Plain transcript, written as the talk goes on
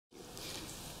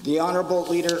The Honourable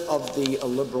Leader of the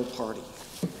Liberal Party.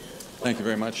 Thank you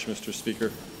very much, Mr.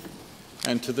 Speaker.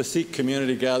 And to the Sikh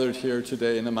community gathered here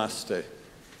today, namaste.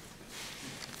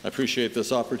 I appreciate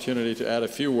this opportunity to add a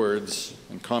few words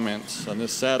and comments on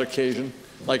this sad occasion.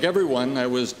 Like everyone, I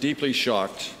was deeply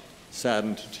shocked,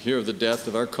 saddened to hear of the death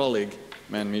of our colleague,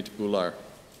 Manmeet Bhullar.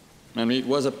 Manmeet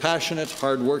was a passionate,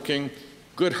 hard-working,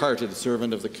 good-hearted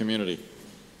servant of the community.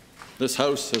 This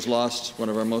House has lost one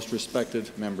of our most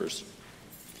respected members.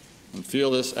 And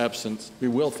we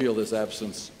will feel this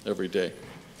absence every day.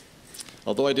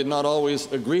 Although I did not always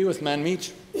agree with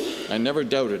Manmeet, I never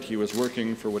doubted he was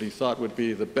working for what he thought would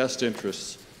be the best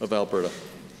interests of Alberta.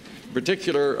 In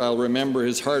particular, I'll remember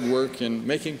his hard work in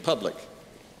making public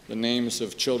the names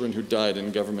of children who died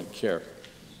in government care.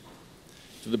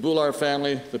 To the Bhullar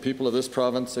family, the people of this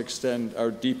province extend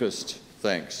our deepest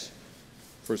thanks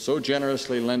for so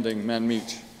generously lending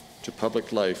Manmeet to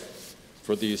public life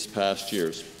for these past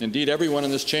years. Indeed, everyone in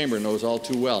this chamber knows all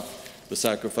too well the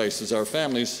sacrifices our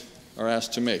families are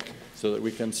asked to make so that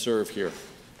we can serve here.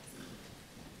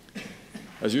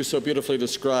 As you so beautifully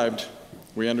described,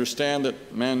 we understand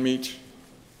that Manmeet,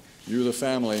 you the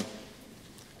family,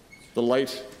 the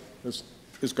light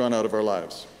has gone out of our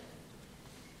lives.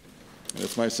 And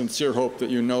it's my sincere hope that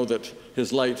you know that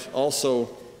his light also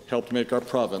helped make our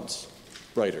province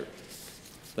brighter.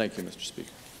 Thank you, Mr.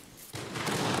 Speaker.